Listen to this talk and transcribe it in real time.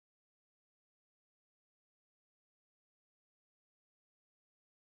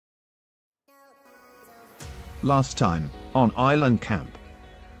Last time, on Island Camp,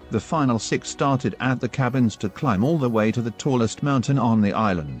 the final 6 started at the cabins to climb all the way to the tallest mountain on the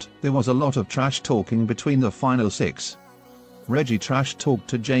island. There was a lot of trash talking between the final 6. Reggie trash talked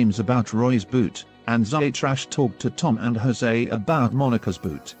to James about Roy's boot, and Zoe trash talked to Tom and Jose about Monica's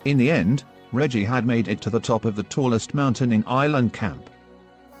boot. In the end, Reggie had made it to the top of the tallest mountain in Island Camp.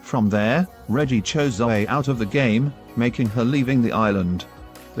 From there, Reggie chose Zoe out of the game, making her leaving the island.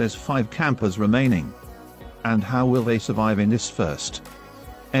 There's 5 campers remaining. And how will they survive in this first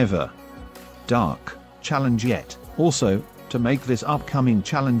ever dark challenge yet? Also, to make this upcoming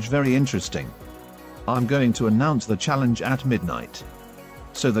challenge very interesting, I'm going to announce the challenge at midnight.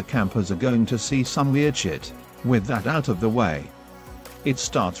 So the campers are going to see some weird shit. With that out of the way, it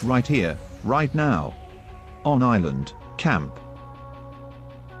starts right here, right now, on Island Camp.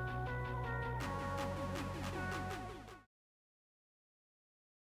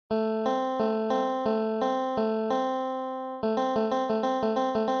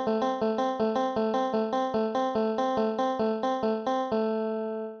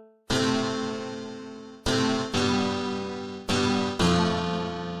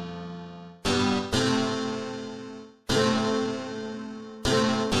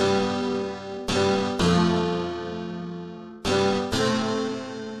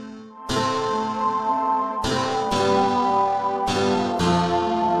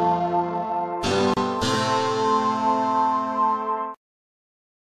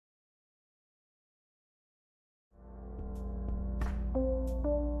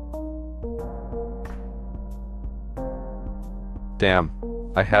 Damn,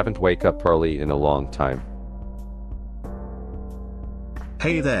 I haven't wake up early in a long time.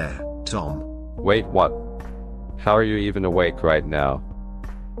 Hey there, Tom. Wait, what? How are you even awake right now?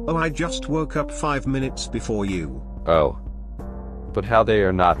 Oh, I just woke up 5 minutes before you. Oh. But how they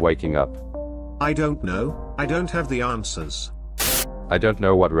are not waking up? I don't know, I don't have the answers. I don't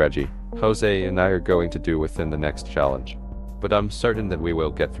know what Reggie, Jose and I are going to do within the next challenge. But I'm certain that we will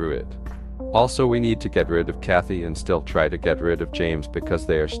get through it. Also, we need to get rid of Cathy and still try to get rid of James because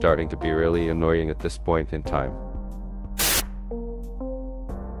they are starting to be really annoying at this point in time.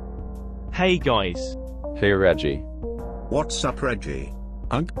 Hey guys. Hey Reggie. What's up, Reggie?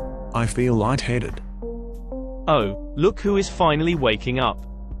 Ugh, I feel lightheaded. Oh, look who is finally waking up.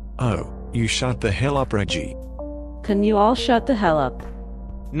 Oh, you shut the hell up, Reggie. Can you all shut the hell up?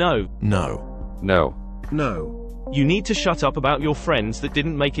 No. No. No. No. You need to shut up about your friends that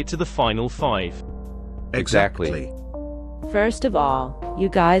didn't make it to the final 5. Exactly. First of all, you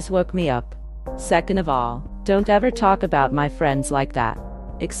guys woke me up. Second of all, don't ever talk about my friends like that.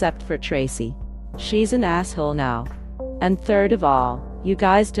 Except for Tracy. She's an asshole now. And third of all, you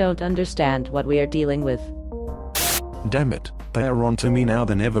guys don't understand what we are dealing with. Damn it, they are on to me now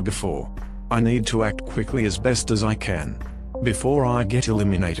than ever before. I need to act quickly as best as I can, before I get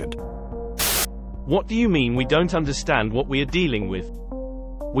eliminated. What do you mean we don't understand what we are dealing with?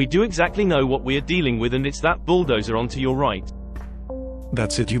 We do exactly know what we are dealing with, and it's that bulldozer on to your right.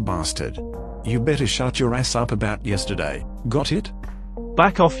 That's it, you bastard. You better shut your ass up about yesterday. Got it?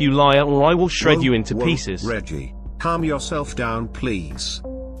 Back off, you liar, or I will shred you into Whoa, pieces. Reggie, calm yourself down, please.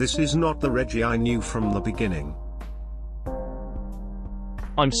 This is not the Reggie I knew from the beginning.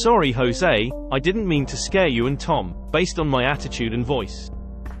 I'm sorry, Jose, I didn't mean to scare you and Tom, based on my attitude and voice.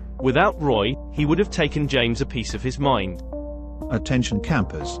 Without Roy, he would have taken James a piece of his mind. Attention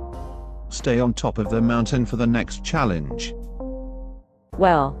campers. Stay on top of the mountain for the next challenge.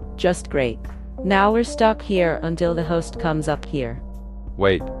 Well, just great. Now we're stuck here until the host comes up here.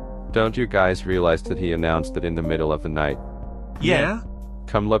 Wait, don't you guys realize that he announced it in the middle of the night? Yeah?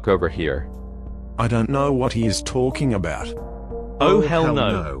 Come look over here. I don't know what he is talking about. Oh hell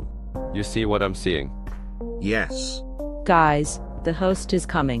no. You see what I'm seeing? Yes. Guys, the host is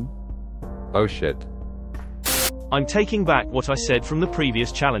coming. Oh shit. I'm taking back what I said from the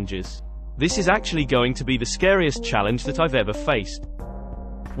previous challenges. This is actually going to be the scariest challenge that I've ever faced.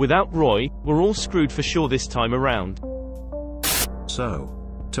 Without Roy, we're all screwed for sure this time around.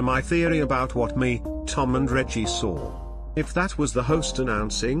 So, to my theory about what me, Tom and Reggie saw. If that was the host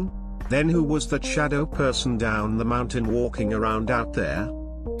announcing, then who was that shadow person down the mountain walking around out there?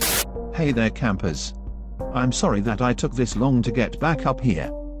 Hey there campers. I'm sorry that I took this long to get back up here.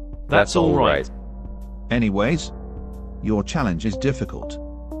 That's all right. Anyways, your challenge is difficult.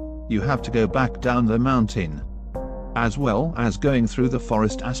 You have to go back down the mountain, as well as going through the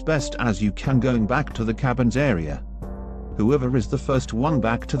forest as best as you can, going back to the cabins area. Whoever is the first one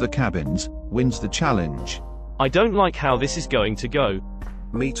back to the cabins, wins the challenge. I don't like how this is going to go.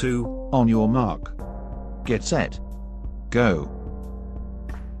 Me too. On your mark. Get set. Go.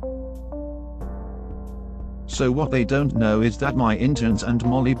 So what they don't know is that my interns and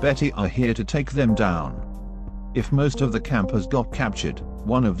Molly Betty are here to take them down. If most of the campers got captured,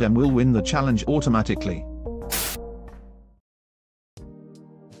 one of them will win the challenge automatically.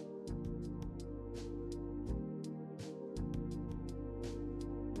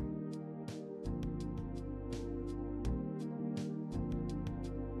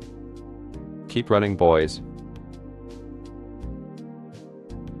 Keep running, boys.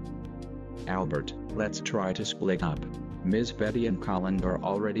 Albert, let's try to split up. Miss Betty and Colin are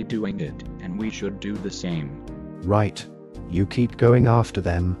already doing it, and we should do the same. Right. You keep going after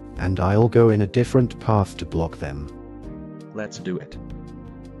them, and I'll go in a different path to block them. Let's do it.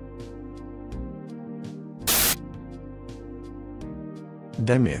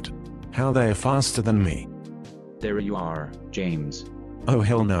 Damn it. How they are faster than me. There you are, James. Oh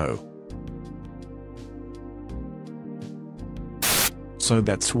hell no. So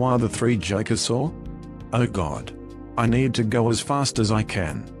that's why the three jokers saw? Oh god. I need to go as fast as I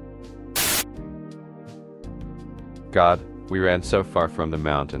can. God, we ran so far from the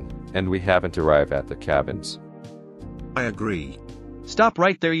mountain, and we haven't arrived at the cabins. I agree. Stop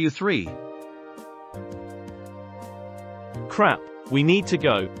right there, you three. Crap, we need to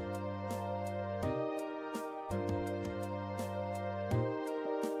go.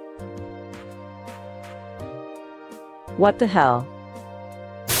 What the hell?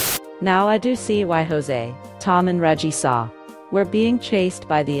 Now I do see why Jose, Tom and Reggie saw. We're being chased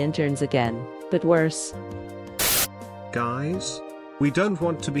by the interns again, but worse. Guys? We don't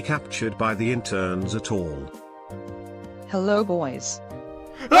want to be captured by the interns at all. Hello, boys.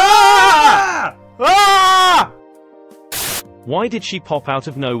 Ah! Ah! Why did she pop out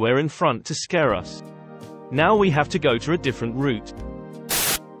of nowhere in front to scare us? Now we have to go to a different route.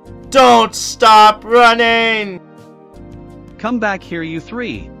 Don't stop running! Come back here, you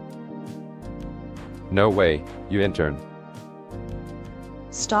three. No way, you intern.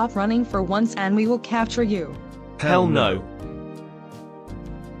 Stop running for once and we will capture you. Hell no.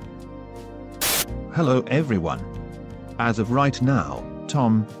 Hello everyone. As of right now,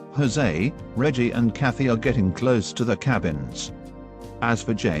 Tom, Jose, Reggie and Cathy are getting close to the cabins. As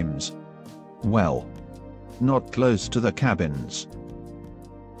for James, well, not close to the cabins.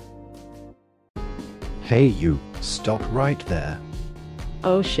 Hey you, stop right there.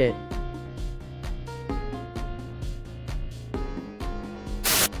 Oh shit.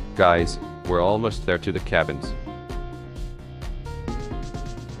 Guys, we're almost there to the cabins.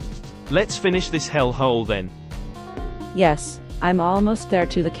 Let's finish this hellhole then. Yes, I'm almost there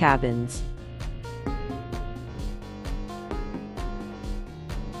to the cabins.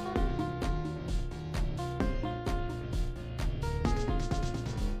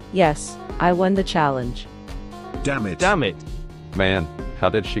 Yes, I won the challenge. Damn it. Damn it. Man, how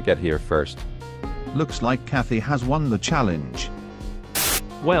did she get here first? Looks like Cathy has won the challenge.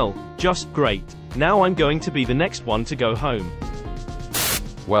 Well, just great. Now I'm going to be the next one to go home.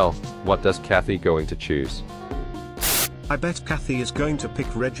 Well, what does Cathy going to choose? I bet Cathy is going to pick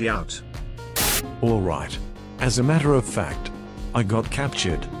Reggie out. Alright. As a matter of fact, I got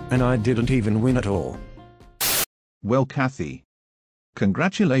captured, and I didn't even win at all. Well Cathy,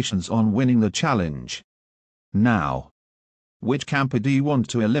 congratulations on winning the challenge. Now, which camper do you want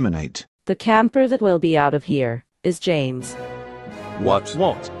to eliminate? The camper that will be out of here is James.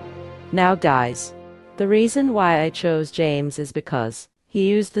 What? Now guys, the reason why I chose James is because he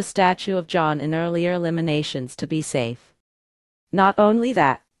used the statue of John in earlier eliminations to be safe. Not only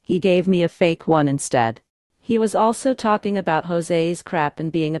that, he gave me a fake one instead. He was also talking about Jose's crap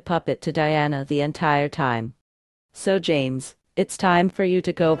and being a puppet to Diana the entire time. So James, it's time for you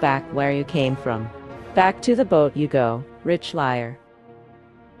to go back where you came from. Back to the boat you go, rich liar.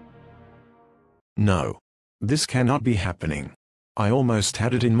 No. This cannot be happening. I almost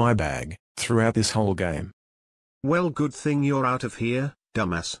had it in my bag, throughout this whole game. Well, good thing you're out of here,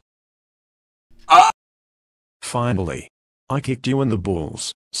 dumbass. Finally. I kicked you in the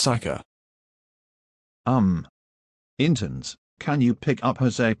balls, sucker. Interns, can you pick up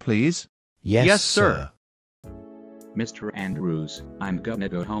Jose please? Yes, sir. Mr. Andrews, I'm gonna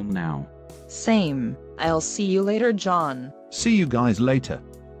go home now. Same. I'll see you later, John. See you guys later.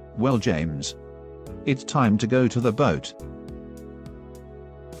 Well James, it's time to go to the boat.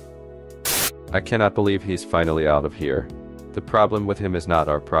 I cannot believe he's finally out of here. The problem with him is not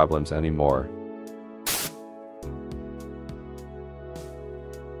our problems anymore.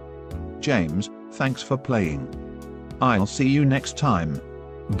 James, thanks for playing. I'll see you next time.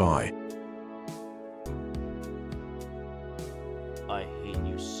 Bye. I hate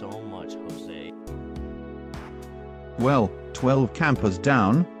you so much, Jose. Well, 12 campers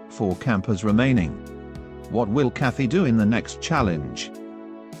down, 4 campers remaining. What will Cathy do in the next challenge?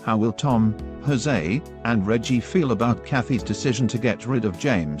 How will Tom, Jose, and Reggie feel about Cathy's decision to get rid of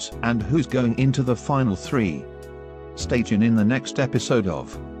James, and who's going into the final 3? Stay tuned in the next episode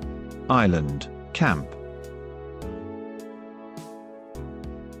of Island Camp.